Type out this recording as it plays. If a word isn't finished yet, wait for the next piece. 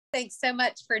Thanks so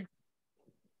much for,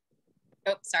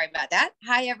 oh, sorry about that.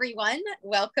 Hi, everyone.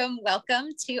 Welcome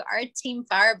to our Team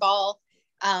Fireball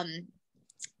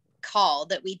call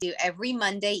that we do every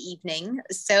Monday evening.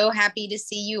 So happy to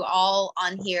see you all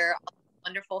on here.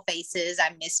 Wonderful faces.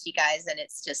 I missed you guys, and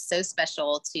it's just so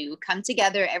special to come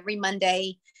together every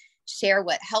Monday, share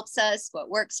what helps us, what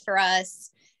works for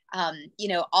us,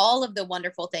 all of the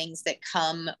wonderful things that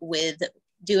come with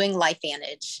doing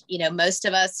LifeVantage. Most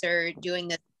of us are doing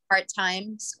this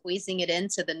part-time, squeezing it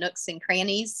into the nooks and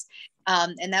crannies.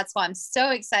 And that's why I'm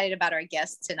so excited about our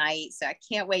guest tonight. So I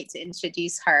can't wait to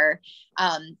introduce her.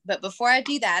 But before I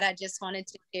do that, I just wanted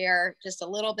to share just a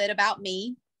little bit about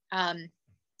me,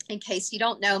 in case you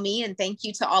don't know me. And thank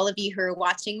you to all of you who are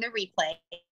watching the replay.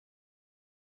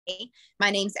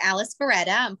 My name's Alice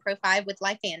Beretta. I'm Pro 5 with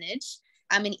LifeVantage.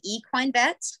 I'm an equine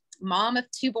vet, mom of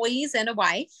 2 boys and a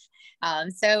wife.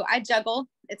 So I juggle.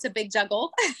 It's a big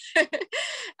juggle,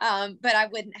 but I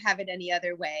wouldn't have it any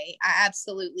other way. I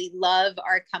absolutely love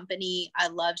our company. I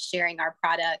love sharing our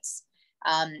products.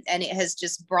 And it has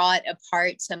just brought a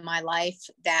part to my life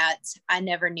that I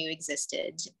never knew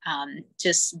existed.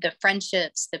 Just the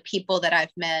friendships, the people that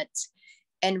I've met,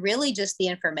 and really just the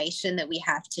information that we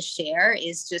have to share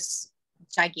is just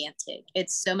gigantic.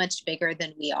 It's so much bigger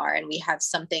than we are, and we have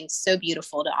something so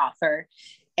beautiful to offer.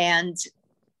 And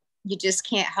you just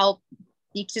can't help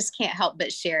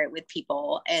but share it with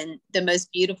people. And the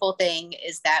most beautiful thing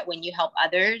is that when you help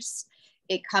others,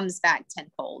 it comes back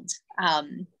tenfold.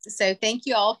 So thank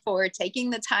you all for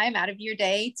taking the time out of your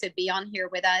day to be on here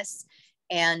with us.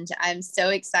 And I'm so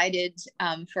excited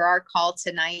for our call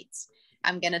tonight.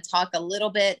 I'm going to talk a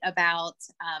little bit about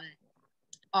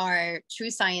our True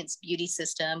Science Beauty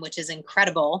System, which is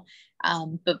incredible.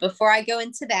 But before I go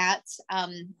into that,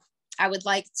 I would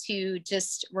like to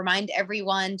just remind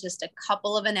everyone just a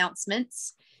couple of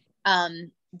announcements.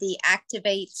 The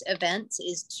Activate event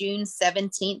is June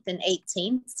 17th and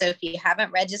 18th. So if you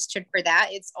haven't registered for that,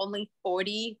 it's only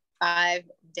 45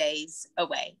 days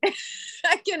away.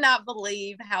 I cannot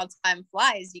believe how time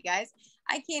flies, you guys.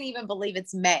 I can't even believe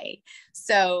it's May.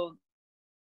 So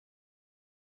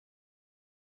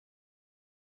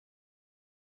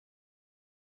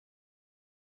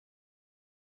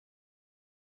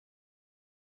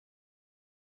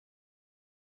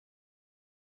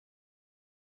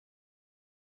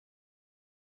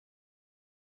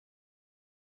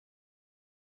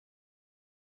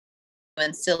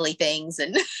and silly things.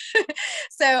 And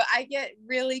so I get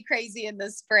really crazy in the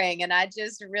spring, and I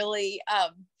just really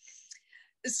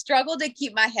struggle to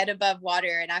keep my head above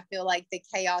water. And I feel like the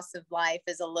chaos of life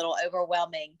is a little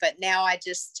overwhelming, but now I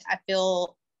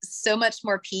feel so much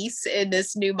more peace in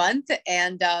this new month,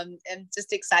 and I'm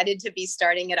just excited to be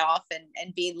starting it off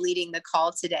and leading the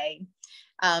call today.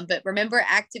 But remember,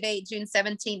 Activate June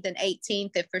 17th and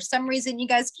 18th. If for some reason you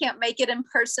guys can't make it in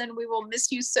person, we will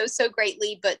miss you so, so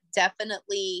greatly, but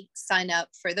definitely sign up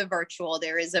for the virtual.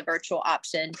 There is a virtual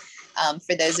option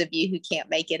for those of you who can't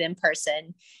make it in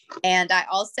person. And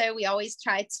we always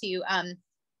try to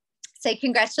say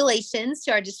congratulations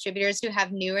to our distributors who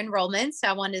have new enrollments.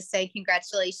 I want to say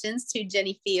congratulations to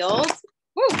Jenny Field.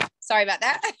 Woo, sorry about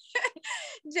that.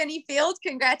 Jenny Field,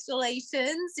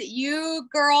 congratulations. You,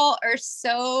 girl, are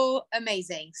so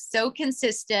amazing, so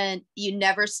consistent. You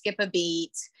never skip a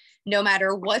beat, no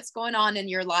matter what's going on in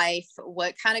your life,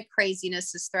 what kind of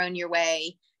craziness is thrown your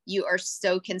way. You are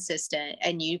so consistent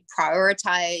and you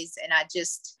prioritize. And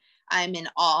I'm in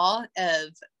awe of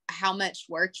how much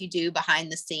work you do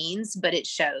behind the scenes, but it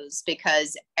shows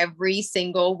because every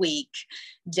single week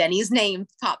Jenny's name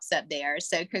pops up there.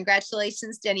 So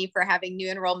congratulations, Jenny, for having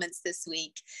new enrollments this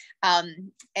week.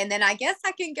 And then I guess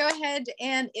I can go ahead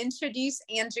and introduce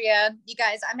Andrea. You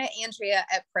guys, I met Andrea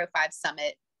at Pro 5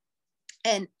 Summit,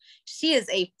 and she is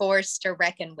a force to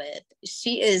reckon with.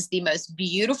 She is the most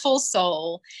beautiful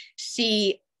soul.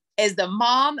 She is the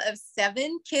mom of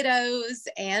 7 kiddos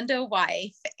and a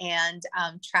wife, and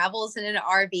travels in an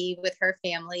RV with her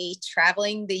family,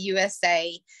 traveling the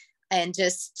USA and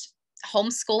just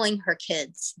homeschooling her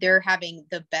kids. They're having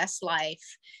the best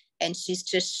life. And she's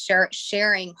just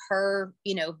sharing her,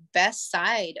 best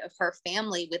side of her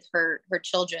family with her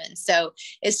children. So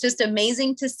it's just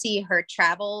amazing to see her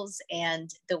travels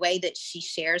and the way that she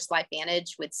shares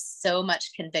LifeVantage with so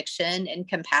much conviction and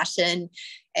compassion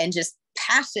and just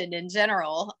passion in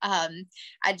general.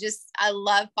 I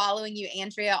love following you,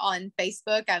 Andrea, on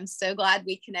Facebook. I'm so glad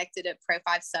we connected at Pro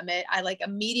 5 Summit. I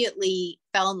immediately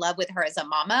fell in love with her as a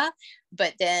mama,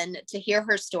 but then to hear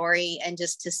her story and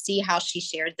just to see how she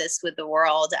shared this with the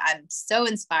world, I'm so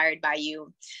inspired by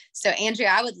you. So Andrea,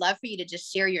 I would love for you to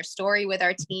just share your story with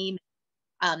our team,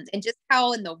 and just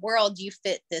how in the world you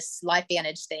fit this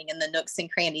LifeVantage thing in the nooks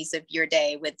and crannies of your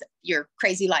day with your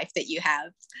crazy life that you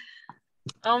have.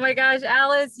 Oh my gosh,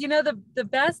 Alice, you know, the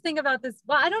best thing about this,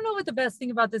 well, I don't know what the best thing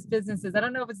about this business is. I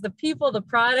don't know if it's the people, the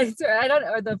products,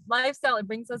 or the lifestyle it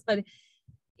brings us, but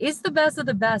it's the best of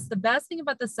the best. The best thing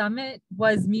about the summit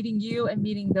was meeting you and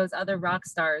meeting those other rock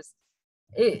stars.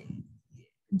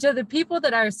 The people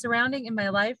that are surrounding in my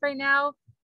life right now,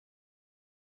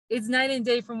 it's night and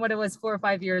day from what it was 4 or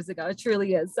 5 years ago. It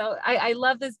truly is. So I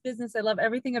love this business. I love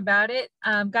everything about it.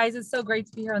 Guys, it's so great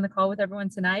to be here on the call with everyone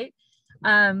tonight.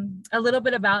 A little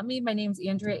bit about me. My name's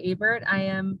Andrea Ebert. I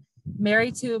am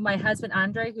married to my husband,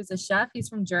 Andre, who's a chef. He's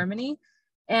from Germany.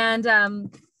 And,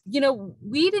 you know,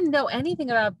 we didn't know anything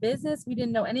about business. We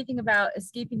didn't know anything about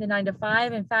escaping the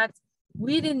 9-to-5. In fact,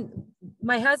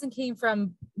 my husband came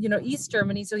from, you know, East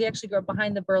Germany. So he actually grew up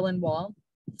behind the Berlin Wall.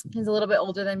 He's a little bit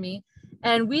older than me.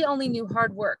 And we only knew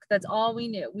hard work. That's all we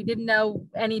knew. We didn't know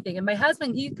anything. And my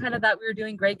husband, he kind of thought we were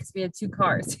doing great because we had 2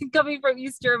 cars. Coming from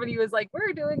East Germany, he was like,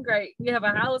 we're doing great. We have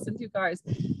a house and 2 cars.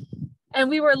 And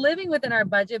we were living within our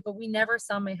budget, but we never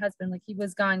saw my husband. Like, he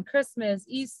was gone Christmas,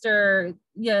 Easter,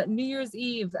 New Year's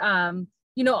Eve,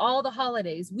 you know, all the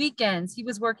holidays, weekends. He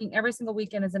was working every single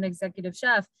weekend as an executive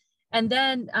chef. And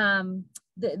then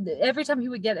every time he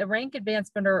would get a rank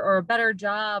advancement or a better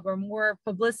job or more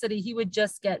publicity, he would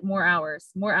just get more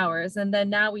hours. And then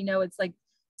now we know it's like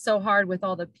so hard with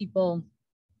all the people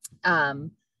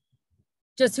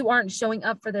just who aren't showing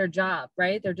up for their job,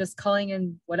 right? They're just calling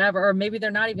in whatever, or maybe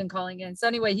they're not even calling in. So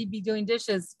anyway, he'd be doing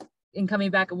dishes and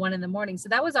coming back at 1 a.m. So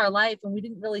that was our life. And we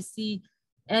didn't really see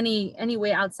any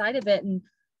way outside of it. And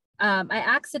I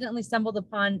accidentally stumbled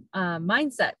upon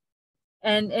mindset.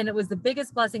 And it was the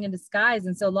biggest blessing in disguise.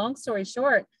 And so long story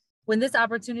short, when this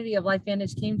opportunity of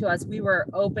LifeVantage came to us, we were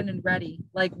open and ready.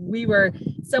 Like,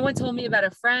 someone told me about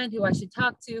a friend who I should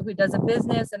talk to who does a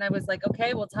business. And I was like,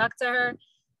 okay, we'll talk to her.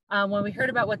 When we heard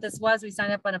about what this was, we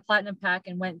signed up on a platinum pack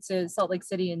and went to Salt Lake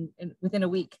City in within a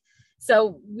week.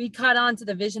 So we caught on to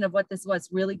the vision of what this was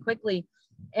really quickly.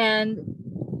 And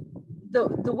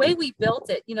the way we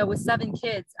built it, you know, with 7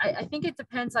 kids, I think it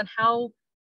depends on how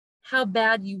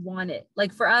bad you want it.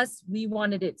 Like, for us, we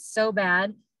wanted it so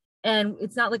bad. And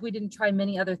it's not like we didn't try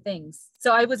many other things.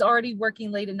 So I was already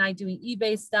working late at night doing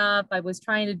eBay stuff. I was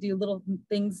trying to do little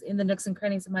things in the nooks and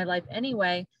crannies of my life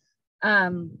anyway.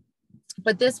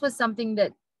 But this was something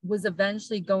that was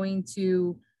eventually going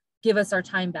to give us our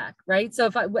time back, right?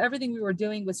 So everything we were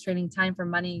doing was trading time for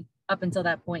money up until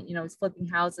that point, you know, it was flipping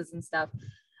houses and stuff.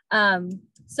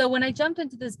 So when I jumped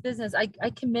into this business, I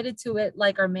committed to it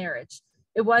like our marriage.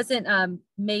 It wasn't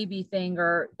maybe thing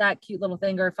or that cute little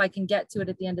thing, or if I can get to it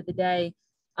at the end of the day.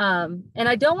 And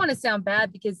I don't want to sound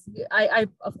bad, because I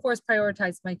of course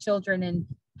prioritize my children and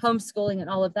homeschooling and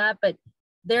all of that. But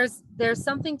there's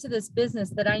something to this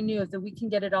business that I knew that we can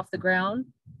get it off the ground,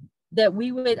 that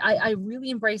I really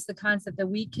embrace the concept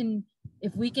that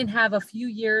if we can have a few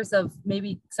years of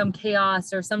maybe some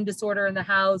chaos or some disorder in the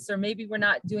house, or maybe we're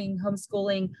not doing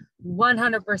homeschooling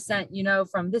 100%, you know,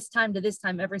 from this time to this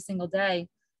time every single day,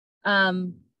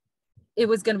 it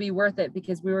was going to be worth it,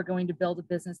 because we were going to build a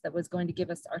business that was going to give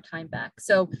us our time back.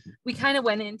 So we kind of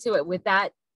went into it with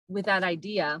that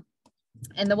idea.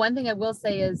 And the one thing I will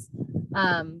say is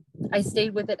I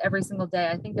stayed with it every single day.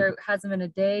 I think there hasn't been a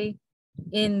day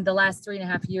in the last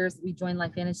 3.5 years that we joined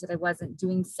LifeVantage that I wasn't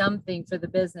doing something for the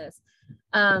business.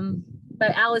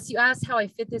 But Alice, you asked how I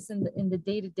fit this in the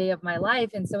day-to-day of my life.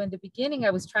 And so in the beginning,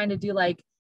 I was trying to do like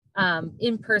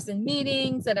in-person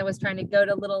meetings, and I was trying to go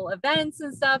to little events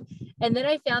and stuff. And then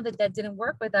I found that didn't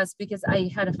work with us, because I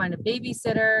had to find a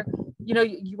babysitter. You know,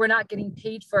 you were not getting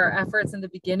paid for our efforts in the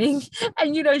beginning.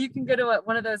 And, you know, you can go to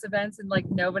one of those events and like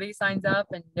nobody signs up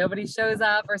and nobody shows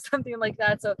up or something like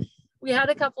that. So we had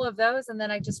a couple of those, and then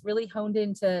I just really honed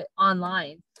into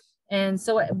online. And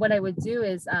so what I would do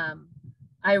is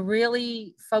I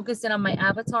really focused in on my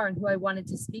avatar and who I wanted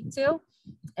to speak to.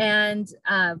 And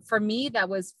for me, that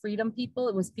was freedom people.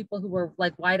 It was people who were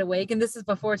like wide awake. And this is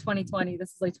before 2020. This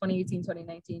is like 2018,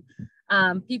 2019.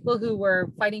 People who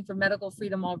were fighting for medical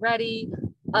freedom already,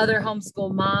 other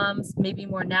homeschool moms, maybe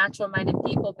more natural minded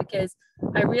people, because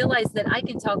I realized that I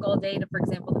can talk all day to, for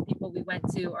example, the people we went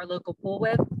to our local pool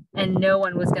with, and no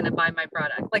one was going to buy my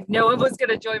product. Like, no one was going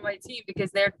to join my team,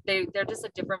 because they're just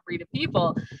a different breed of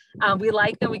people. We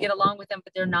like them, we get along with them,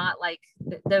 but they're not like,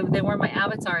 they weren't my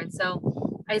avatar. And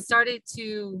so I started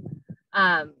to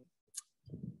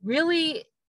really,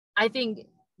 I think,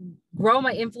 grow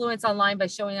my influence online by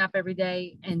showing up every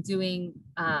day and doing,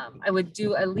 I would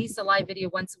do at least a live video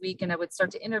once a week, and I would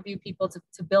start to interview people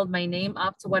to build my name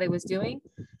up to what I was doing.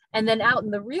 And then out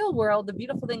in the real world, the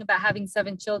beautiful thing about having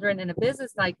 7 children in a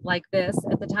business like this,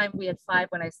 at the time we had 5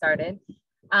 when I started,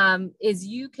 is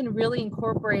you can really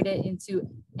incorporate it into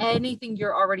anything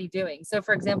you're already doing. So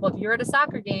for example, if you're at a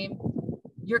soccer game,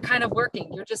 you're kind of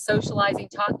working, you're just socializing,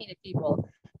 talking to people.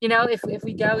 You know, if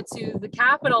we go to the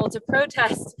Capitol to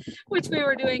protest, which we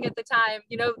were doing at the time,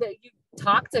 you know, that you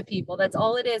talk to people, that's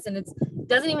all it is. And it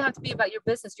doesn't even have to be about your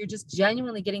business. You're just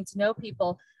genuinely getting to know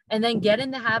people, and then get in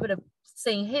the habit of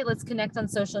saying, hey, let's connect on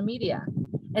social media.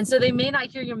 And so they may not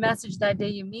hear your message that day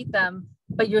you meet them,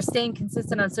 but you're staying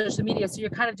consistent on social media. So you're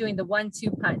kind of doing the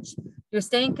 1-2 punch. You're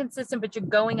staying consistent, but you're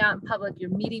going out in public, you're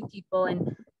meeting people,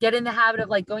 and get in the habit of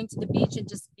like going to the beach and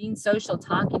just being social,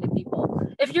 talking to people.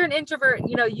 If you're an introvert,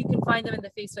 you know, you can find them in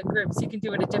the Facebook groups. You can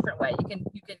do it a different way. You can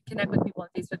connect with people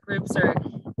in Facebook groups or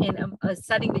in a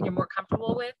setting that you're more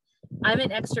comfortable with. I'm an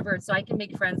extrovert, so I can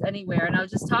make friends anywhere, and I'll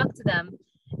just talk to them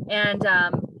and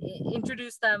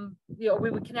introduce them. You know,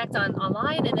 we would connect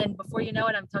online, and then before you know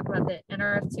it, I'm talking about the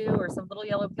NRF2 or some little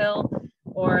yellow pill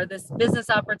or this business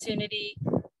opportunity.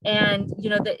 And you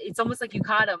know that it's almost like you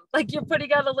caught them, like you're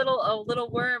putting out a little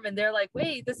worm, and they're like,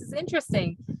 wait, this is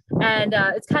interesting. And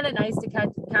it's kind of nice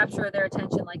to capture their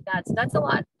attention like that. So that's a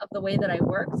lot of the way that I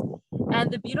worked. And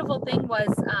the beautiful thing was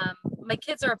my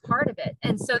kids are a part of it.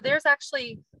 And so there's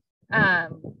actually a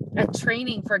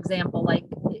training, for example, like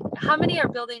how many are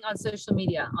building on social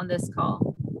media on this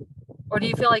call? Or do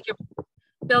you feel like you're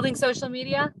building social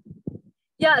media?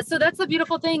 Yeah. So that's the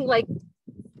beautiful thing. Like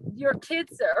your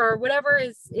kids or whatever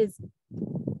is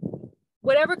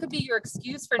whatever could be your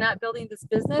excuse for not building this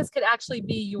business could actually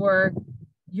be your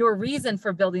reason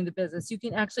for building the business. You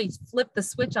can actually flip the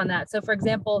switch on that. So for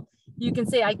example, you can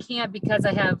say, I can't because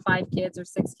I have 5 kids or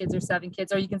 6 kids or 7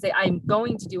 kids, or you can say, I'm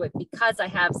going to do it because I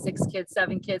have 6 kids,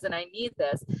 7 kids, and I need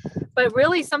this. But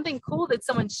really something cool that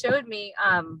someone showed me,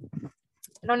 I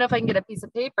don't know if I can get a piece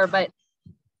of paper, but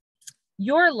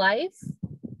your life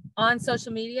on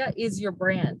social media is your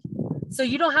brand. So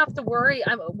you don't have to worry.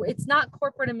 It's not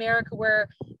corporate America where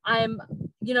I'm,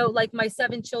 you know, like my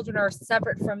 7 children are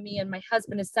separate from me and my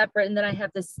husband is separate, and then I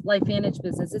have this LifeVantage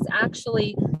business. It's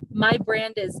actually, my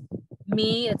brand is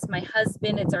me, it's my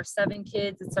husband, it's our 7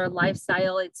 kids, it's our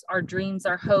lifestyle, it's our dreams,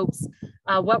 our hopes,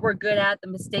 what we're good at, the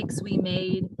mistakes we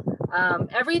made,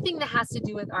 everything that has to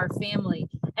do with our family.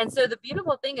 And so the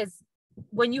beautiful thing is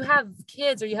when you have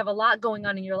kids or you have a lot going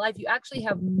on in your life, you actually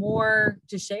have more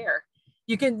to share.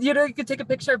 You can, you know, you could take a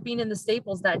picture of being in the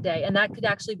Staples that day, and that could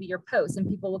actually be your post, and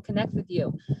people will connect with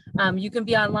you. You can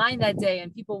be online that day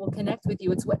and people will connect with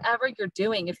you. It's whatever you're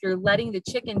doing. If you're letting the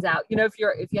chickens out, you know, if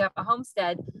you have a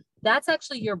homestead, that's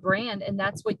actually your brand, and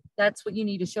that's what you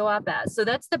need to show up as. So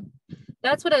that's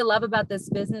what I love about this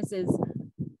business is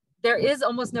there is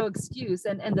almost no excuse,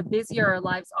 and the busier our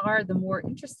lives are, the more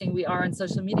interesting we are on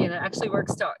social media, and it actually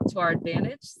works to our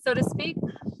advantage, so to speak.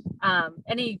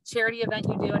 Any charity event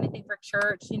you do, anything for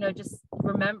church, you know, just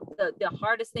remember the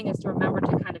hardest thing is to remember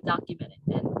to kind of document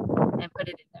it and put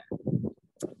it in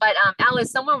there. But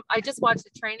Alice, I just watched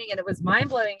the training and it was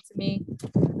mind-blowing to me.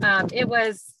 It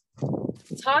was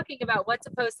talking about what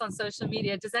to post on social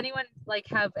media. Does anyone like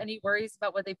have any worries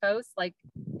about what they post? Like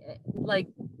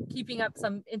keeping up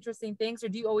some interesting things, or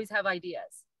do you always have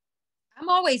ideas? I'm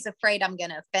always afraid I'm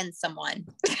going to offend someone.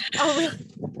 Oh, really?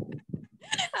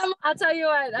 I'll tell you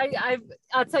what,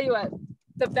 I'll tell you what,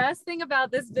 the best thing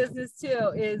about this business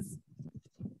too is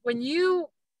when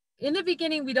in the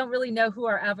beginning, we don't really know who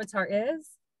our avatar is.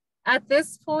 At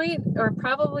this point, or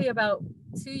probably about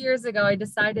 2 years ago, I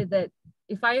decided that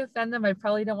if I offend them, I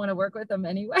probably don't want to work with them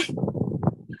anyway.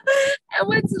 And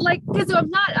what's like, because I'm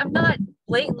not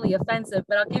blatantly offensive,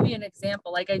 but I'll give you an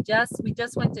example. Like we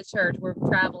just went to church. We're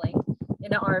traveling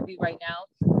in an RV right now.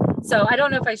 So I don't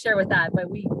know if I share with that, but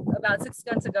about 6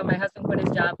 months ago, my husband quit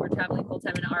his job. We're traveling full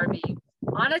time in an RV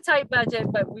on a tight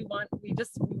budget, but we're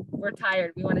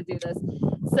tired. We want to do this.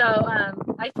 So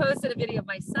I posted a video of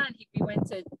my son. We went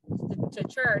to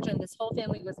church, and this whole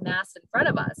family was massed in front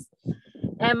of us.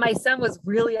 And my son was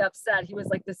really upset. He was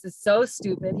like, this is so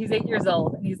stupid. He's 8 years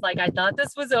old. And he's like, I thought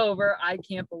this was over. I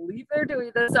can't believe they're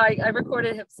doing this. So I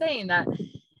recorded him saying that.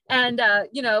 And,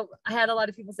 you know, I had a lot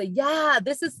of people say, yeah,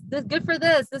 this is good for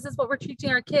this. This is what we're teaching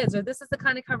our kids, or this is the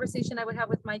kind of conversation I would have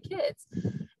with my kids.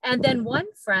 And then one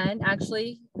friend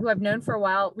actually, who I've known for a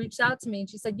while, reached out to me and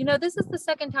she said, you know, this is the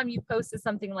second time you posted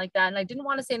something like that. And I didn't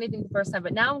want to say anything the first time,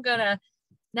 but now I'm going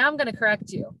to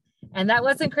correct you. And that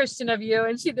wasn't Christian of you.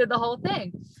 And she did the whole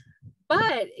thing.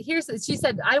 But she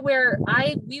said,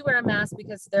 we wear a mask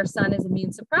because their son is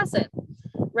immune suppressant.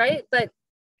 Right. But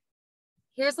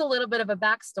here's a little bit of a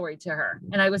backstory to her.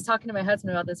 And I was talking to my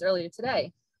husband about this earlier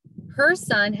today. her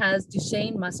son has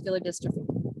Duchenne muscular dystrophy.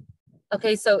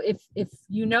 Okay, so if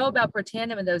you know about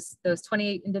Protandim and those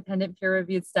 28 independent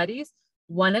peer-reviewed studies,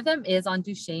 one of them is on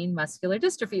Duchenne muscular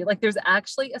dystrophy. Like there's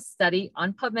actually a study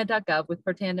on PubMed.gov with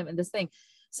Protandim and this thing.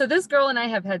 So this girl and I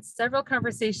have had several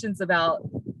conversations about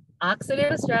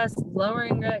oxidative stress,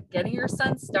 lowering it, getting your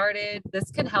son started.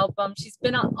 This can help them. She's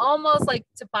been almost like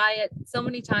to buy it so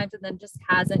many times and then just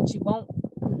hasn't. She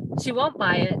won't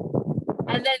buy it.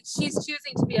 And then she's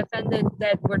choosing to be offended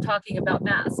that we're talking about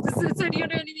masks. So do you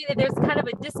know what I mean? There's kind of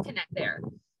a disconnect there.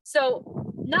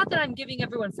 So not that I'm giving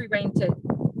everyone free rein to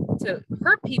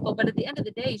hurt people, but at the end of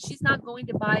the day, she's not going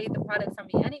to buy the product from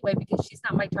me anyway, because she's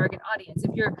not my target audience.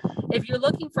 If you're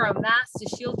looking for a mask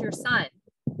to shield your son,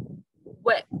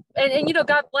 what, and you know,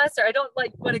 God bless her. I don't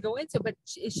like want to go into it, but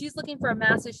she's looking for a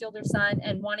mask to shield her son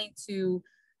and wanting to,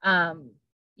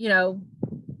 you know,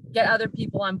 get other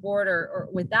people on board or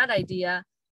with that idea,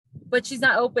 but she's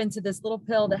not open to this little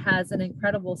pill that has an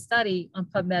incredible study on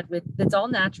PubMed that's all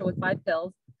natural with 5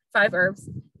 pills, 5 herbs.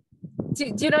 Do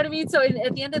you know what I mean? So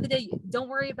at the end of the day, don't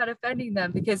worry about offending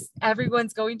them, because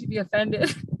everyone's going to be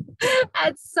offended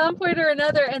at some point or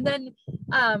another. And then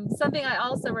something I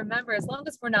also remember, as long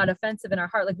as we're not offensive in our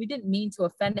heart, like we didn't mean to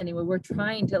offend anyone. We're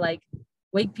trying to like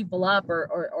wake people up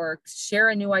or share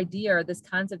a new idea, or this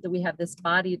concept that we have this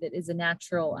body that is a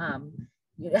natural,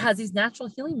 it has these natural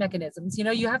healing mechanisms. You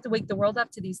know, you have to wake the world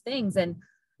up to these things. And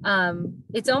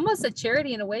it's almost a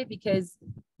charity in a way, because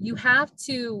you have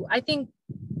to, I think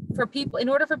for people, in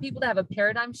order for people to have a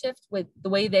paradigm shift with the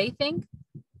way they think,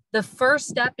 the first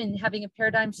step in having a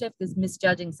paradigm shift is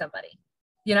misjudging somebody,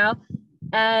 you know,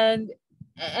 and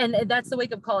that's the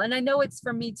wake up call. And I know it's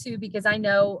for me too, because I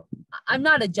know I'm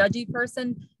not a judgy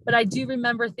person, but I do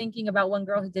remember thinking about one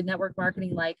girl who did network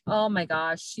marketing, like, oh my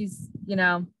gosh, she's, you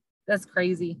know, that's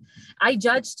crazy. I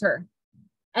judged her.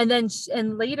 And then,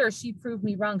 and later she proved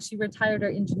me wrong. She retired her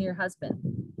engineer husband,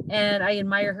 and I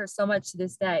admire her so much to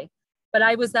this day. But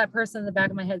I was that person in the back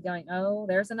of my head going, oh,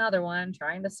 there's another one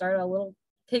trying to start a little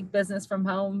pig business from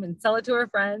home and sell it to her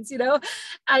friends. You know,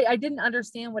 I didn't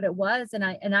understand what it was. And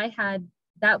I had,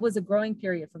 that was a growing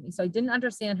period for me. So I didn't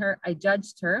understand her. I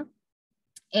judged her.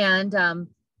 And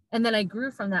then I grew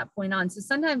from that point on. So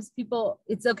sometimes people,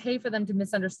 it's okay for them to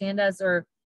misunderstand us or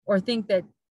think that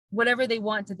whatever they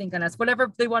want to think on us,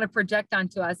 whatever they want to project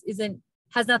onto us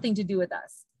has nothing to do with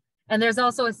us. And there's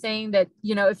also a saying that,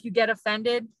 you know, if you get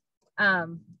offended,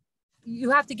 you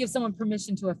have to give someone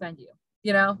permission to offend you.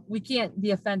 You know, we can't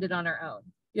be offended on our own,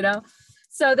 you know?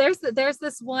 So there's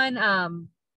this one,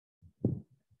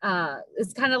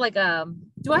 it's kind of like,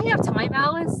 do I have time,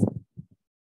 Alice?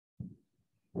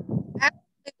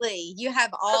 Absolutely. You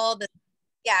have all the,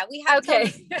 yeah, we have.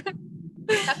 Okay.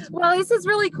 Well, this is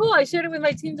really cool. I shared it with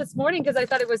my team this morning because I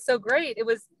thought it was so great. It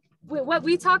was what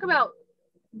we talk about,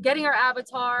 getting our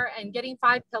avatar and getting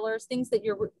 5 pillars, things that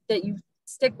you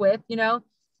stick with, you know,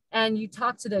 and you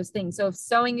talk to those things. So if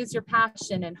sewing is your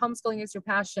passion and homeschooling is your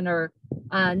passion, or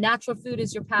natural food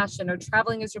is your passion, or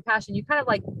traveling is your passion, you kind of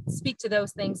like speak to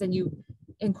those things and you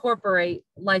incorporate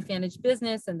LifeVantage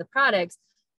business and the products.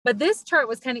 But this chart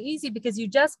was kind of easy because you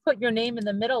just put your name in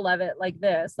the middle of it like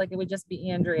this, like it would just be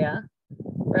Andrea,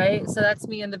 right? So that's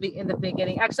me in the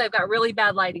beginning. Actually, I've got really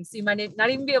bad lighting, so you might not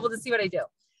even be able to see what I do.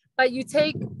 But you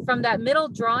take from that middle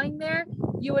drawing there,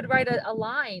 you would write a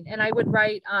line, and I would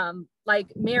write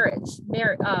like married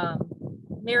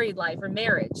life or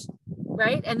marriage,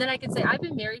 right? And then I could say, I've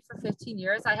been married for 15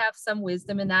 years. I have some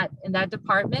wisdom in that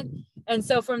department. And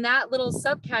so from that little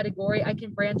subcategory, I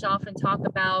can branch off and talk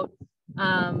about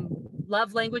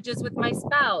love languages with my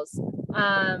spouse,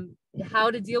 how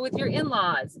to deal with your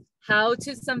in-laws, how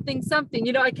to something,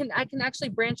 you know, I can actually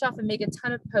branch off and make a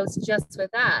ton of posts just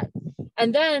with that.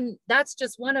 And then that's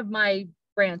just one of my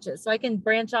branches. So I can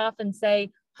branch off and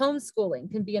say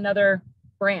homeschooling can be another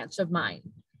branch of mine.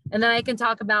 And then I can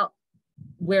talk about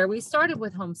where we started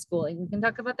with homeschooling. We can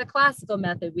talk about the classical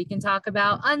method. We can talk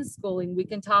about unschooling. We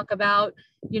can talk about,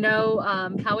 you know,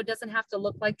 how it doesn't have to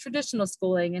look like traditional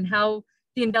schooling, and how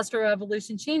the Industrial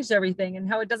Revolution changed everything, and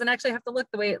how it doesn't actually have to look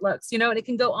the way it looks, you know, and it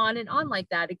can go on and on like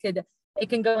that. It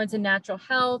can go into natural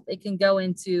health. It can go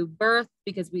into birth,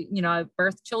 because we, you know, I've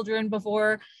birthed children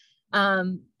before,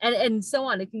 and so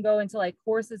on. It can go into like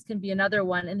horses can be another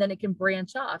one. And then it can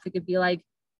branch off. It could be like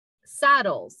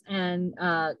saddles and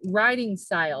riding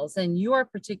styles and your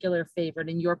particular favorite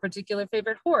and your particular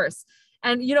favorite horse.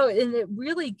 And, you know, and it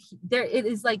really, there, it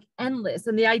is like endless.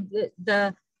 And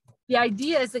the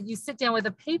idea is that you sit down with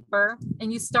a paper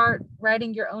and you start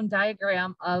writing your own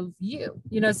diagram of you,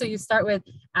 you know, so you start with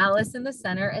Alice in the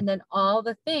center, and then all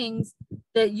the things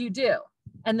that you do.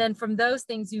 And then from those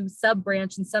things, you sub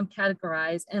branch and sub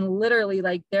categorize, and literally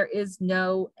like there is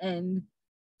no end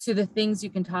to the things you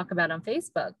can talk about on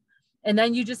Facebook. And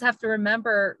then you just have to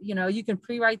remember, you know, you can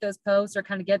pre-write those posts or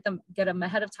kind of get them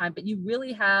ahead of time, but you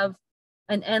really have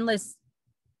an endless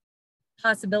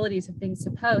possibilities of things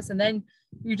to post. And then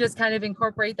you just kind of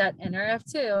incorporate that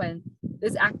NRF2 and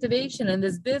this activation and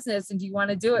this business. And do you want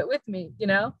to do it with me? You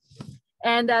know?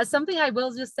 And something I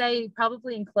will just say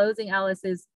probably in closing, Alice,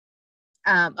 is,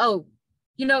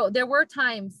 you know, there were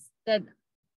times that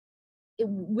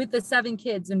with the 7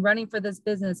 kids and running for this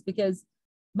business, because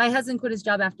my husband quit his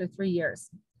job after 3 years.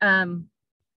 And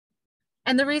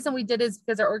the reason we did is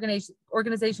because our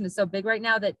organization is so big right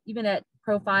now that even at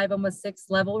Pro 5, almost 6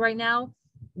 level right now,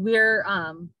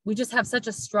 we just have such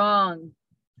a strong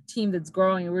team that's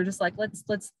growing. And we're just like, let's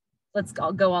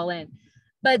go all in.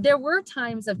 But there were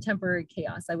times of temporary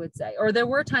chaos, I would say, or there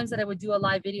were times that I would do a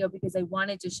live video because I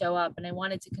wanted to show up and I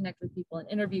wanted to connect with people and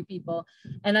interview people.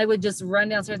 And I would just run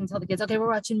downstairs and tell the kids, okay, we're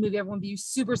watching a movie. Everyone be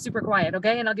super, super quiet.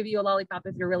 Okay. And I'll give you a lollipop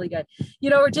if you're really good,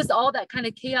 you know, or just all that kind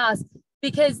of chaos,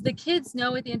 because the kids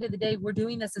know at the end of the day, we're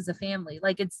doing this as a family.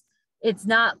 Like it's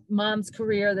not mom's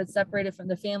career that's separated from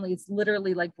the family. It's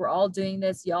literally like, we're all doing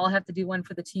this. You all have to do one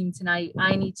for the team tonight.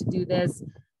 I need to do this.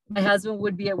 My husband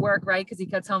would be at work, right? Because he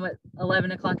gets home at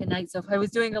 11 o'clock at night. So if I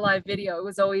was doing a live video, it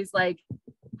was always like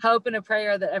hope and a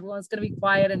prayer that everyone's going to be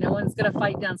quiet and no one's going to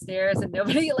fight downstairs and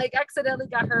nobody like accidentally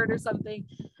got hurt or something.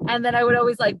 And then I would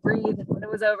always like breathe when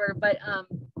it was over. But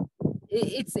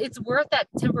it's worth that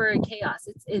temporary chaos.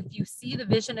 If you see the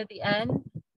vision at the end,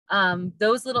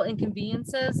 those little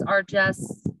inconveniences are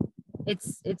just,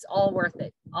 it's all worth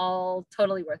it, all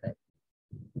totally worth it.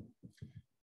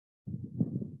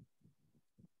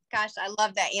 Gosh, I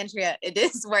love that, Andrea. It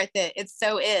is worth it. It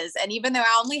so is. And even though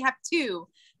I only have 2,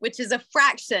 which is a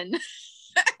fraction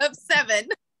of 7,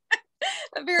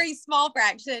 a very small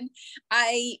fraction,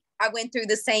 I went through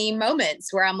the same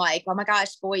moments where I'm like, oh my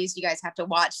gosh, boys, you guys have to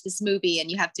watch this movie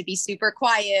and you have to be super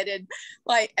quiet. And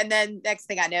like, and then next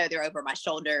thing I know, they're over my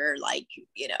shoulder, like,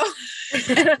 you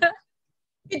know,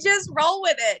 you just roll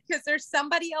with it because there's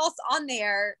somebody else on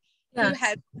there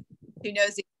who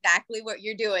knows exactly what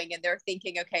you're doing, and they're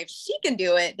thinking, okay, if she can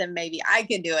do it, then maybe I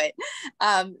can do it.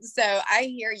 So I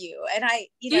hear you. And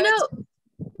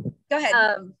go ahead.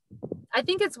 I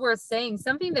think it's worth saying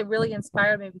something that really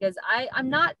inspired me, because I'm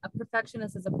not a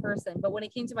perfectionist as a person, but when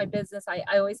it came to my business, I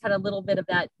always had a little bit of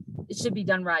that, it should be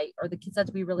done right, or the kids have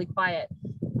to be really quiet,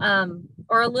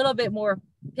 or a little bit more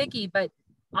picky. But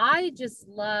I just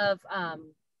love,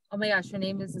 oh my gosh, her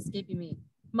name is escaping me,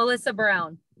 Melissa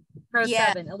Brown. Pro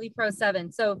 7, Elite Pro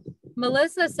 7. So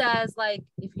Melissa says, like,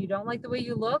 if you don't like the way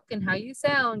you look and how you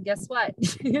sound, guess what?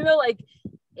 You know, like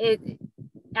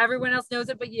everyone else knows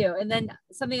it but you. And then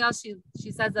something else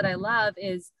she says that I love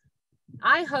is,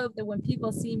 I hope that when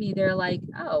people see me, they're like,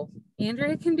 oh,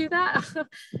 Andrea can do that.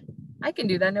 I can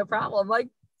do that, no problem. Like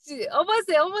almost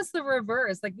the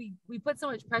reverse. Like we put so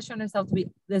much pressure on ourselves to be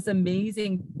this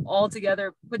amazing, all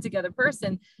together, put together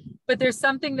person. But there's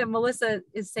something that Melissa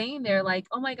is saying there, like,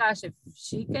 oh my gosh, if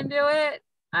she can do it,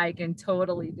 I can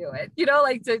totally do it. You know,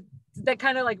 like that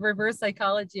kind of like reverse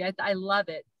psychology. I love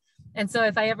it. And so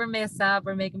if I ever mess up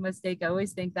or make a mistake, I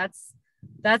always think that's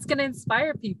going to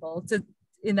inspire people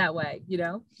in that way, you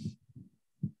know?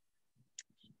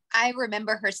 I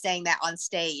remember her saying that on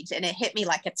stage, and it hit me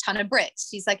like a ton of bricks.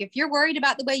 She's like, if you're worried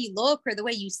about the way you look or the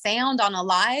way you sound on a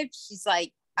live, she's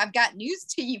like, I've got news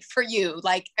for you.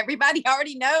 Like, everybody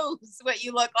already knows what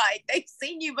you look like. They've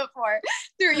seen you before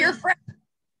through your friends, you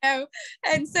know?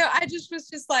 And so I was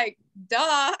just like,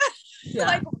 duh. Yeah.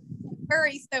 Like,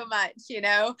 worry so much, you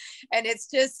know? And it's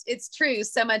true.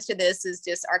 So much of this is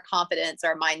just our confidence,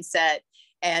 our mindset,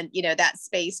 and, you know, that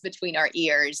space between our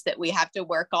ears that we have to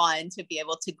work on to be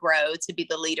able to grow, to be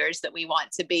the leaders that we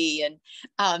want to be.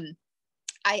 And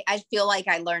I feel like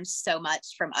I learned so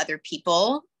much from other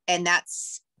people. And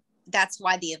that's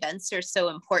why the events are so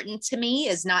important to me,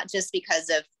 is not just because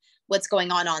of what's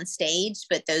going on stage,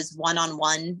 but those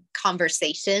one-on-one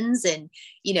conversations and,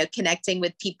 you know, connecting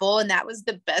with people. And that was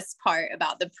the best part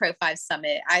about the Pro 5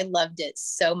 Summit. I loved it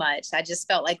so much. I just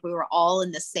felt like we were all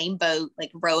in the same boat,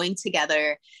 like rowing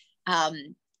together,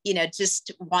 you know,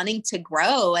 just wanting to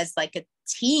grow as like a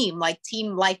team, like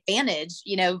Team Life Vantage,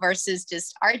 you know, versus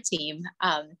just our team.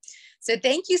 So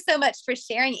thank you so much for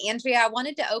sharing, Andrea. I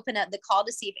wanted to open up the call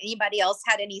to see if anybody else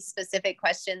had any specific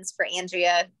questions for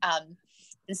Andrea,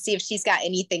 and see if she's got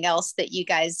anything else that you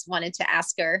guys wanted to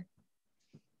ask her.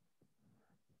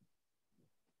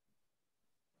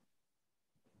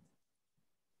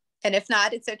 And if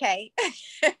not, it's okay.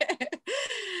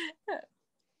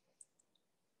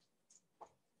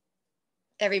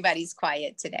 Everybody's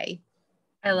quiet today.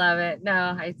 I love it.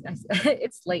 No,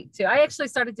 it's late too. I actually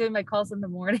started doing my calls in the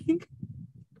morning.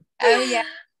 Oh yeah.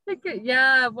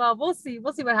 Yeah. Well, we'll see.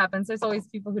 We'll see what happens. There's always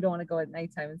people who don't want to go at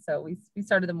nighttime. And so we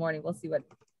started the morning. We'll see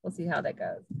how that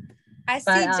goes. I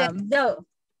see no.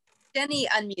 Jenny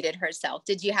unmuted herself.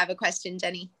 Did you have a question,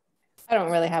 Jenny? I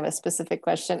don't really have a specific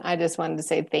question. I just wanted to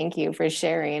say thank you for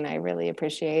sharing. I really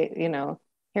appreciate,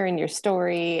 hearing your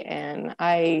story. And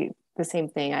the same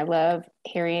thing. I love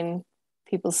hearing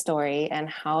people's story and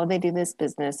how they do this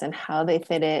business and how they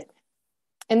fit it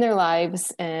in their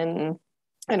lives and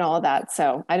all that.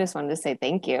 So I just wanted to say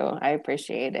thank you. I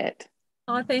appreciate it.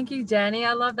 Oh, thank you, Jenny.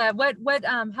 I love that.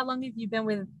 How long have you been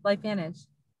with LifeVantage?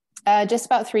 Just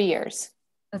about 3 years.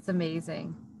 That's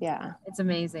amazing. Yeah. It's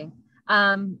amazing.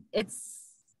 When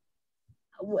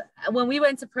we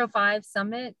went to Pro 5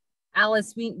 Summit,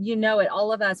 Alice,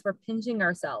 all of us were pinching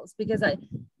ourselves because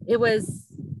it was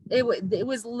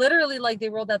literally like they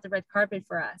rolled out the red carpet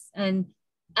for us and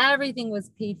everything was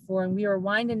paid for and we were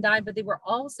wined and dined, but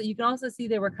you can also see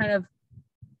they were kind of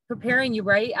preparing you,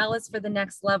 right, Alice, for the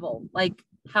next level, like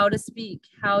how to speak,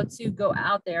 how to go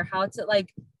out there, how to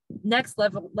like next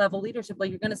level leadership.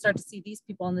 Like you're going to start to see these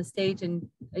people on the stage in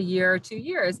a year or 2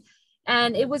 years.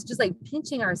 And it was just like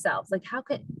pinching ourselves. Like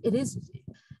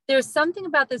there's something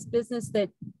about this business that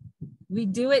we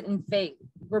do it in faith.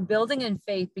 We're building in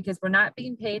faith because we're not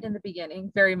being paid in the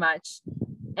beginning very much.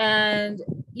 And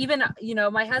even,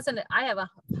 my husband, I have a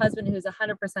husband who's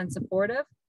 100% supportive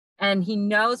and he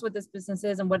knows what this business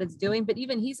is and what it's doing. But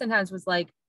even he sometimes was like,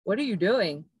 what are you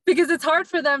doing? Because it's hard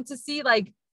for them to see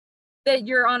like that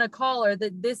you're on a call or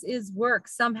that this is work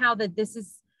somehow, that this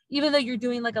is, even though you're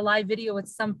doing like a live video with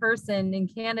some person in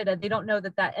Canada, they don't know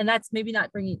that, and that's maybe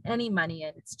not bringing any money in.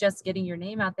 It's just getting your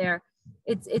name out there.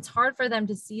 It's hard for them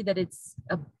to see that it's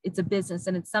a business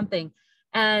and it's something.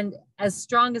 And as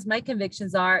strong as my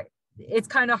convictions are, it's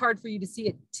kind of hard for you to see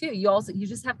it too. You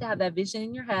just have to have that vision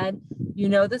in your head. You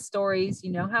know the stories,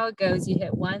 you know how it goes. You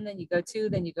hit 1, then you go 2,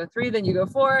 then you go 3, then you go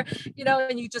 4,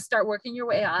 and you just start working your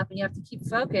way up and you have to keep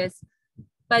focused.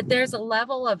 But there's a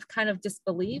level of kind of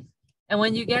disbelief. And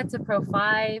when you get to Pro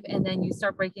 5 and then you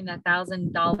start breaking that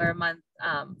 $1,000 a month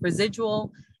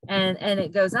residual and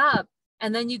it goes up,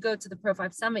 and then you go to the Pro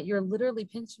 5 Summit, you're literally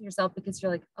pinching yourself because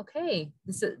you're like, okay,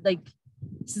 this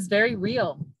is very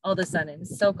real all of a sudden.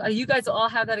 So you guys all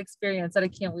have that experience and I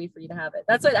can't wait for you to have it.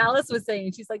 That's what Alice was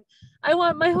saying. She's like, I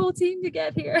want my whole team to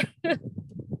get here.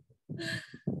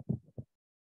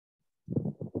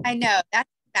 I know. That's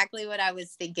exactly what I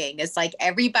was thinking. It's like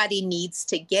everybody needs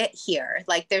to get here.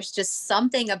 Like there's just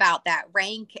something about that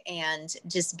rank and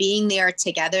just being there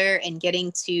together and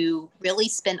getting to really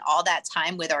spend all that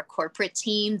time with our corporate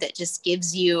team that just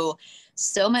gives you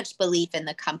so much belief in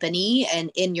the company and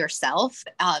in yourself.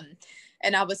 And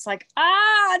I was like,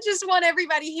 I just want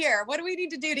everybody here. What do we need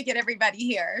to do to get everybody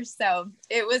here? So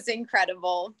it was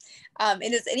incredible. And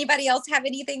does anybody else have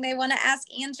anything they want to ask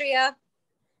Andrea?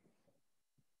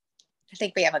 I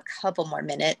think we have a couple more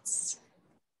minutes.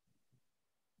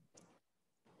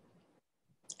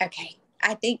 Okay.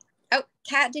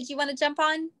 Kat, did you want to jump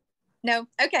on? No?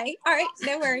 Okay. All right.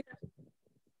 No worries.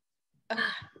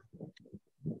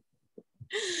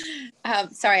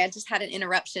 Sorry, I just had an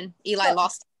interruption. Eli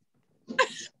lost.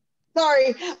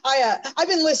 Sorry, I've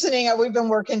been listening. We've been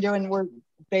we're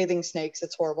bathing snakes.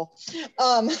 It's horrible.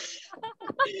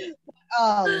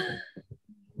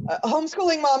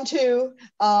 Homeschooling mom too.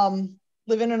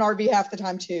 Live in an RV half the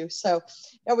time too. So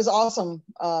it was awesome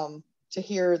to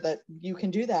hear that you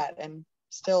can do that and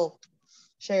still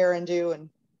share and do and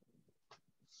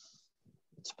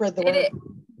spread the word.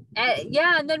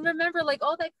 Yeah, and then remember, like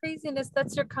all that craziness,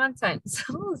 that's your content.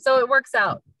 So it works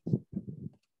out.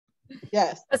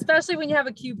 Yes. Especially when you have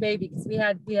a cute baby, because we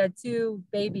had 2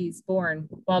 babies born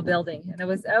while building. And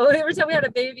every time we had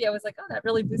a baby, I was like, oh, that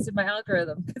really boosted my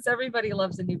algorithm because everybody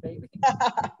loves a new baby.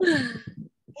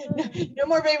 No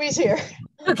more babies here.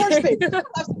 Okay. Horse babies.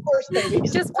 Lots of horse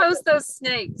babies. Just post those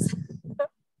snakes.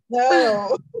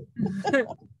 No.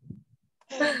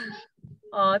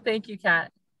 Oh, thank you,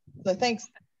 Kat. So thanks.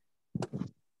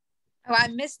 Oh, I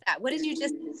missed that. What did you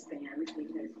just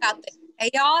about the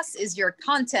chaos is your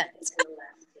content?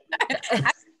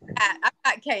 I've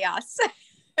got chaos.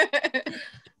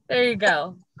 There you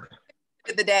go.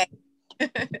 For the day.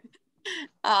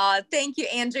 Thank you,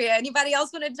 Andrea. Anybody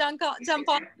else want to jump on?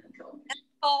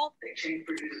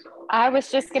 I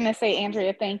was just going to say,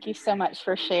 Andrea, thank you so much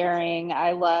for sharing.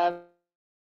 I love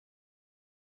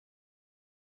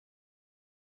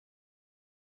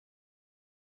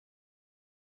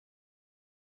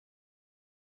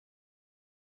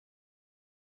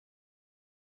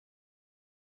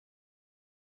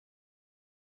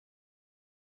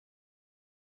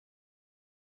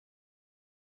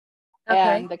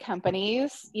and the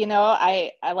companies, you know,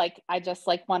 I just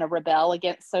like want to rebel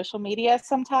against social media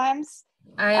sometimes.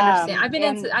 I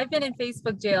understand. I've been in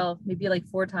Facebook jail maybe like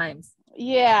 4 times.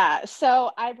 Yeah.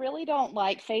 So I really don't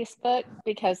like Facebook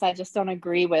because I just don't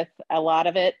agree with a lot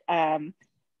of it.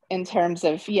 In terms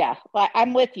of,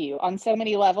 I'm with you on so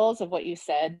many levels of what you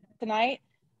said tonight.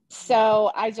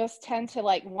 So I just tend to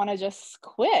like want to just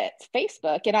quit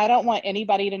Facebook, and I don't want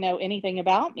anybody to know anything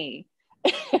about me,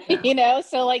 you know?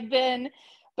 So like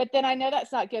but then I know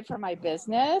that's not good for my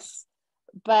business,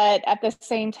 but at the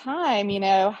same time, you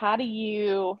know, how do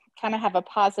you kind of have a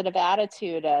positive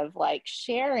attitude of like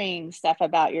sharing stuff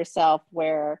about yourself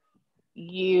where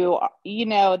you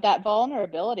know, that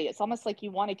vulnerability, it's almost like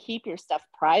you want to keep your stuff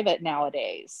private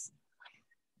nowadays.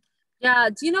 Yeah.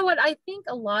 Do you know what I think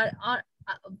a lot on,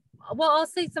 well, I'll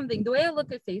say something. The way I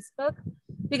look at Facebook,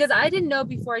 because I didn't know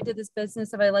before I did this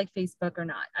business if I like Facebook or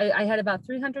not. I had about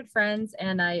 300 friends,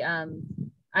 and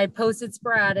I posted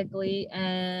sporadically,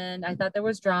 and I thought there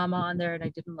was drama on there, and I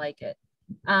didn't like it.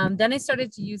 Then I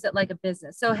started to use it like a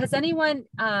business. So has anyone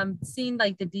seen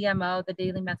like the DMO, the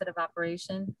daily method of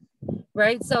operation?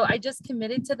 Right. So I just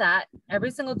committed to that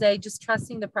every single day, just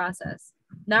trusting the process,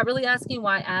 not really asking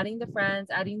why, adding the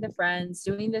friends,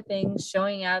 doing the things,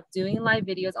 showing up, doing live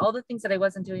videos, all the things that I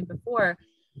wasn't doing before.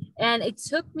 And it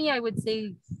took me, I would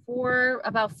say,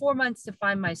 about 4 months to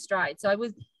find my stride. So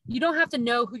you don't have to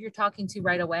know who you're talking to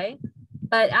right away.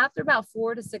 But after about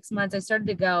 4 to 6 months, I started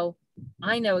to go,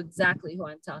 I know exactly who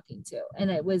I'm talking to. And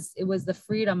it was the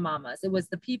freedom mamas. It was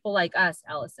the people like us,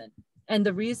 Allison. And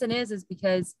the reason is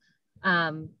because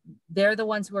they're the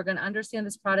ones who are going to understand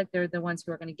this product. They're the ones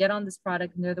who are going to get on this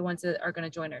product, and they're the ones that are going to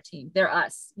join our team. They're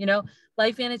us. You know,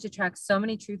 LifeVantage attracts so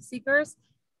many truth seekers.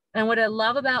 And what I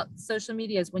love about social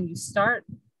media is when you start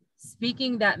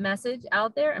speaking that message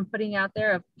out there and putting out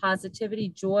there of positivity,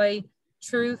 joy,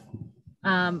 truth,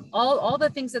 all the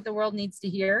things that the world needs to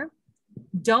hear.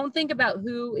 Don't think about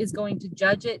who is going to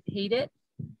judge it, hate it.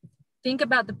 Think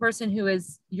about the person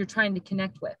you're trying to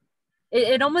connect with.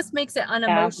 It almost makes it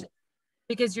unemotional.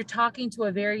 Because you're talking to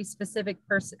a very specific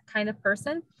kind of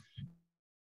person.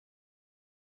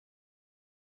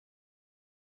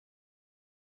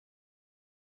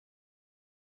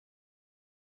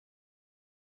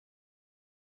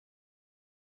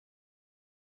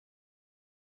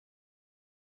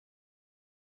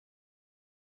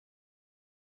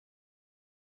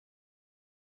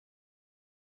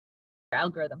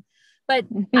 Algorithm. But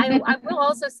I will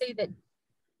also say that,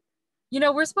 you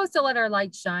know, we're supposed to let our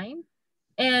light shine.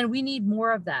 And we need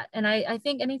more of that. And I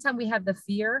think anytime we have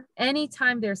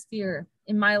anytime there's fear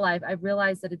in my life, I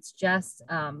realize that it's just,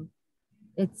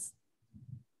 it's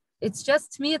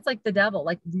just, to me, it's like the devil,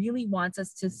 like really wants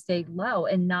us to stay low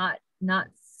and not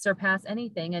surpass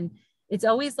anything. And it's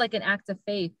always like an act of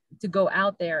faith to go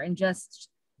out there and just,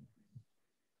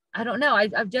 I don't know. I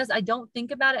don't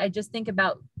think about it. I just think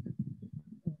about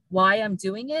why I'm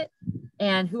doing it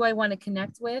and who I want to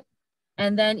connect with.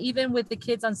 And then even with the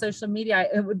kids on social media,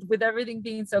 with everything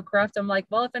being so corrupt, I'm like,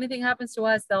 well, if anything happens to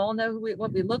us, they'll all know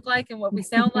what we look like and what we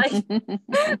sound like.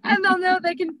 And they'll know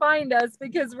they can find us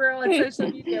because we're on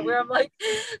social media, where I'm like,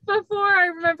 before, I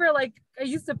remember like I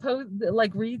used to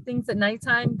read things at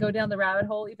nighttime, go down the rabbit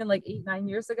hole, even like 8-9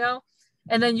 years ago.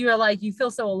 And then you're like, you feel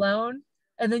so alone.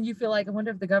 And then you feel like, I wonder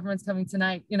if the government's coming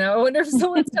tonight. You know, I wonder if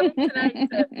someone's coming tonight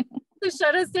to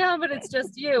shut us down, but it's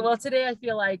just you. Well, today I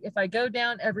feel like if I go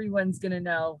down, everyone's going to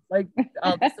know, like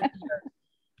I'll disappear.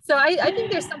 So I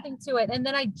think there's something to it. And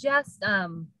then I just,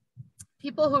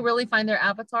 people who really find their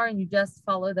avatar and you just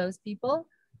follow those people,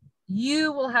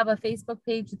 you will have a Facebook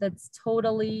page that's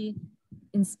totally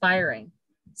inspiring.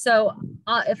 So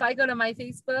if I go to my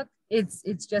Facebook,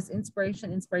 it's just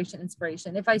inspiration.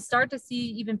 If I start to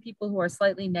see even people who are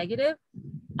slightly negative,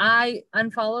 I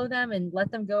unfollow them and let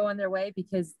them go on their way,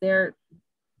 because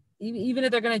even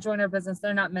if they're going to join our business,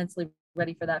 they're not mentally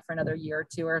ready for that for another year or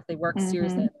two, or if they work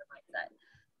seriously in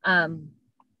their mindset.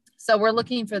 So we're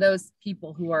looking for those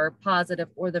people who are positive,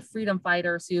 or the freedom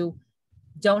fighters who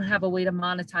don't have a way to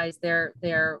monetize their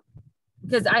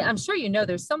because I'm sure, you know,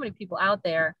 there's so many people out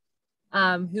there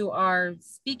who are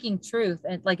speaking truth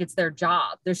and like it's their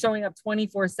job. They're showing up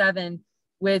 24/7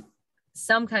 with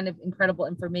some kind of incredible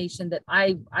information that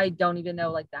I don't even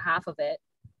know like the half of it.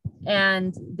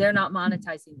 And they're not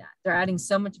monetizing that. They're adding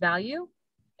so much value,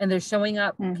 and they're showing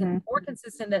up more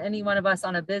consistent than any one of us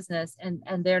on a business, and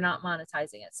they're not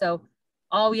monetizing it. So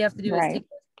all we have to do is take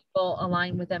those people,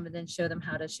 align with them, and then show them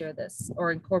how to share this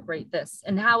or incorporate this,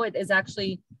 and how it is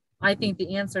actually, I think,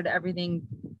 the answer to everything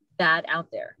bad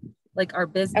out there. Like our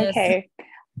business. Okay.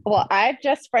 Well, I've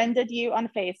just friended you on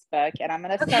Facebook, and I'm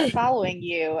going to start following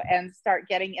you and start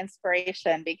getting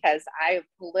inspiration, because I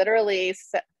literally,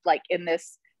 like, in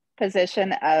this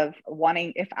position of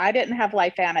wanting, if I didn't have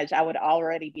LifeVantage, I would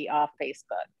already be off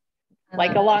Facebook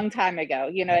like a long time ago.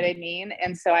 You know what I mean?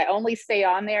 And so I only stay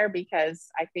on there because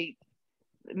I think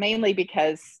mainly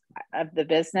because of the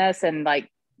business and like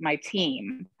my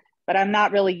team, but I'm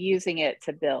not really using it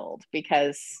to build,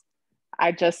 because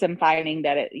I just am finding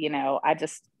that it,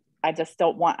 I just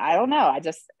don't want, I don't know.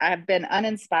 I've been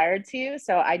uninspired to,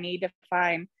 so I need to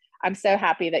find, I'm so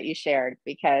happy that you shared,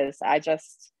 because I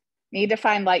just need to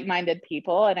find like-minded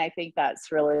people. And I think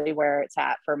that's really where it's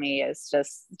at for me, is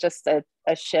just a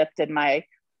shift in my,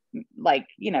 like,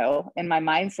 in my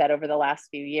mindset over the last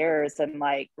few years, and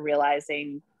like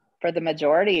realizing for the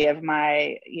majority of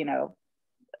my,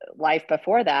 life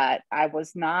before that, I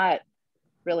was not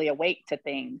really awake to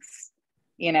things,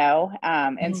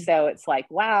 and so it's like,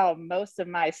 wow, most of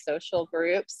my social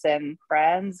groups and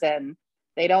friends, and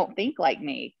they don't think like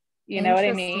me. You know what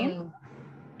I mean?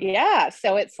 Yeah.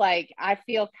 So it's like, I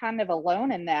feel kind of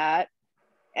alone in that.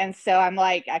 And so I'm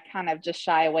like, I kind of just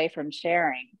shy away from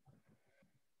sharing.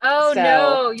 Oh, so,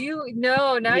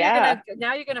 no, now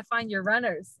you're gonna find your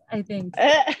runners, I think.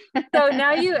 So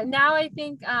now I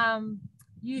think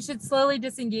you should slowly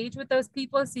disengage with those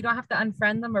people, so you don't have to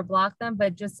unfriend them or block them,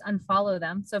 but just unfollow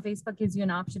them. So Facebook gives you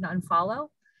an option to unfollow,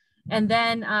 and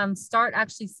then start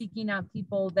actually seeking out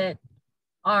people that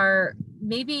are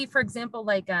maybe, for example,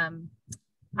 like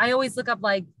I always look up,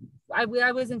 like I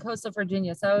was in coastal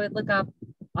Virginia, so I would look up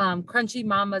crunchy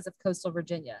mamas of coastal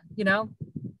Virginia,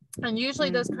 and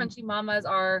usually those crunchy mamas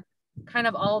are kind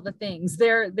of all the things.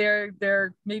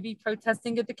 They're maybe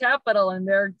protesting at the Capitol, and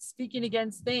they're speaking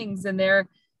against things, and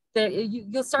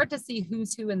you'll start to see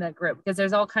who's who in that group, because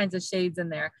there's all kinds of shades in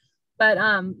there. But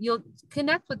you'll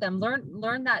connect with them,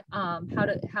 learn that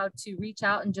how to reach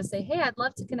out and just say, hey, I'd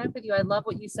love to connect with you. I love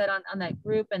what you said on that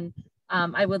group, and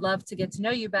I would love to get to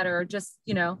know you better, or just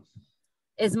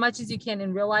as much as you can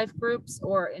in real life groups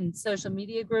or in social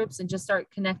media groups, and just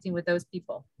start connecting with those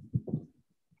people.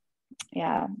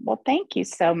 Yeah. Well, thank you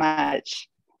so much.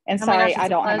 And sorry, I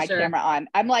don't have my camera on.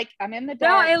 I'm in the dark.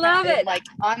 No, I love it. Like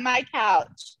on my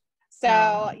couch.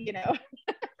 So,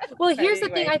 Well, here's the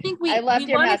thing. I think I loved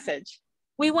your message.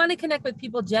 We want to connect with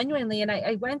people genuinely. And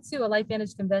I went to a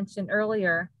LifeVantage convention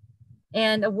earlier,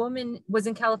 and a woman was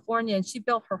in California, and she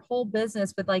built her whole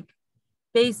business with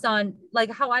based on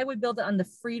how I would build it on the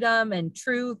freedom and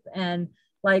truth and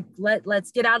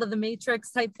let's get out of the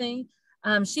matrix type thing.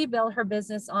 She built her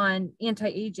business on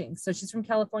anti-aging. So she's from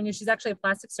California. She's actually a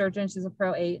plastic surgeon. She's a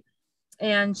Pro 8.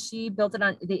 And she built it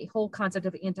on the whole concept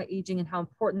of anti-aging and how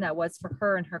important that was for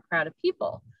her and her crowd of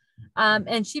people.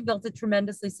 And she built a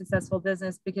tremendously successful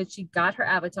business because she got her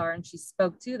avatar and she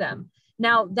spoke to them.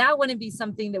 Now, that wouldn't be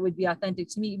something that would be authentic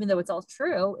to me, even though it's all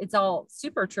true. It's all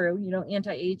super true,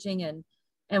 anti-aging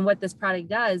and what this product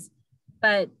does.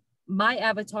 But my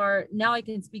avatar, now I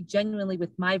can speak genuinely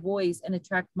with my voice and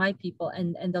attract my people,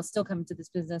 and they'll still come into this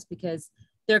business because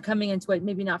they're coming into it,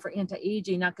 maybe not for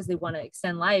anti-aging, not because they want to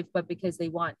extend life, but because they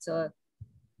want to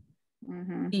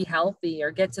be healthy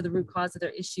or get to the root cause of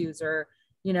their issues, or,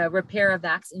 repair a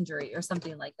vax injury or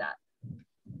something like that.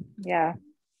 Yeah.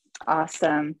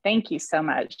 Awesome. Thank you so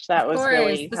much. That was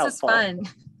really helpful. This is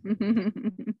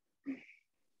fun.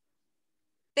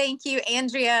 Thank you,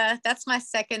 Andrea. That's my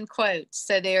second quote.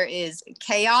 So there is,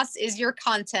 chaos is your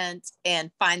content, and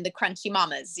find the crunchy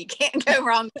mamas. You can't go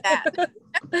wrong with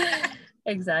that.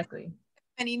 Exactly.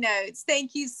 Any notes.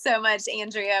 Thank you so much,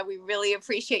 Andrea. We really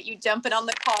appreciate you jumping on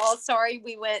the call. Sorry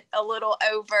we went a little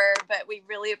over, but we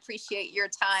really appreciate your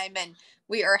time, and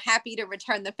we are happy to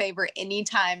return the favor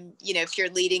anytime, if you're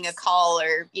leading a call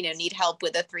or, need help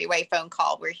with a 3-way phone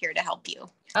call, we're here to help you.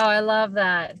 Oh, I love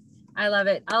that. I love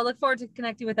it. I'll look forward to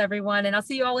connecting with everyone, and I'll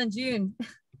see you all in June.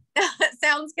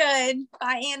 Sounds good.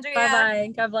 Bye, Andrea.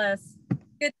 Bye-bye. God bless.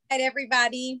 Good night,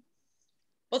 everybody.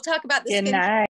 We'll talk about the Good night.